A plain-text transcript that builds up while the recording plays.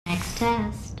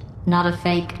test. Not a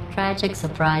fake, tragic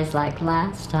surprise like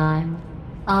last time.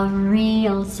 A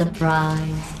real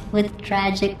surprise with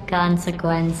tragic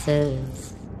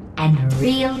consequences. And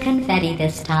real confetti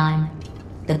this time.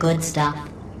 The good stuff.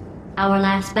 Our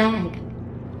last bag.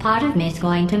 Part of me's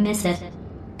going to miss it.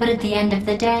 But at the end of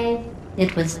the day,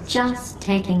 it was just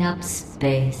taking up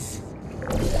space.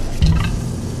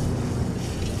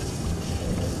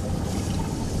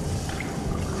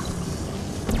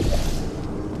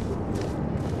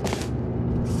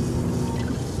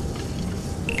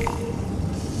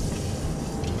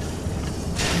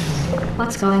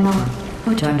 What's going on?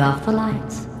 Who turned off the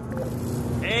lights?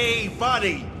 Hey,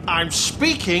 buddy! I'm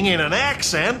speaking in an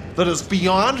accent that is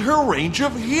beyond her range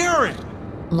of hearing.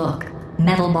 Look,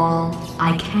 Metal Ball,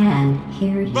 I can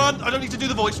hear you. Run! I don't need to do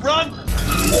the voice. Run!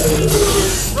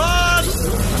 Run!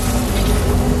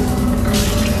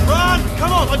 Run!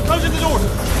 Come on, I'm closing the door.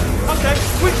 Okay,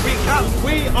 quick recap.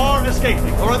 We are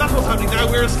escaping. Alright, that's what's happening now.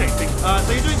 We're escaping.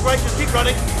 So you're doing great. Just keep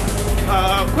running.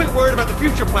 Quick word about the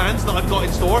future plans that I've got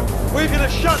in store. We're going to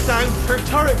shut down her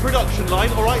turret production line,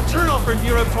 alright? Turn off her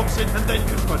neurotoxin and then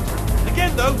confront her.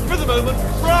 Again, though, for the moment,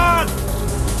 run!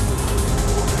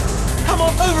 Come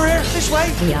on, over here, this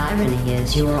way! The irony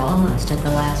is you were almost at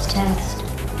the last test.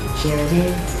 Here it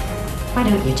is. Why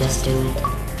don't you just do it?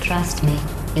 Trust me,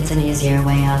 it's an easier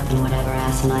way out than whatever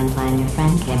asinine plan your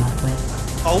friend came up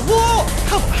with. Oh, what?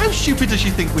 Come on, how stupid does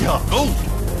she think we are? Oh!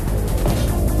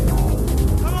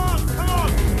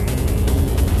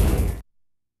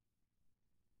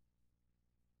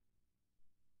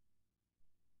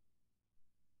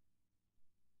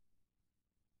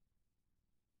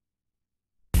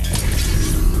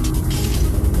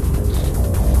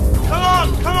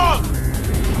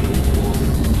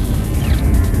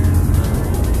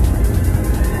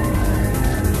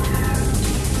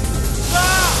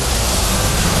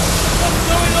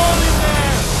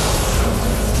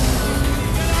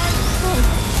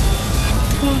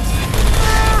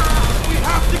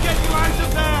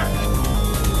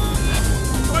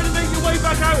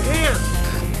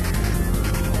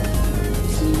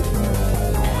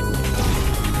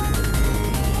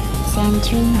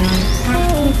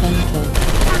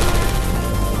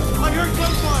 I heard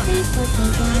gunfire!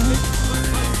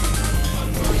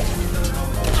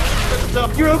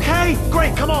 You're okay?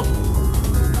 Great, come on!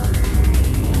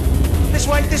 This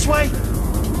way, this way!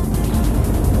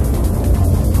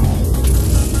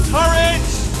 Turret!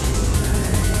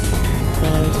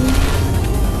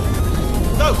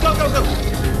 Go, go, go, go!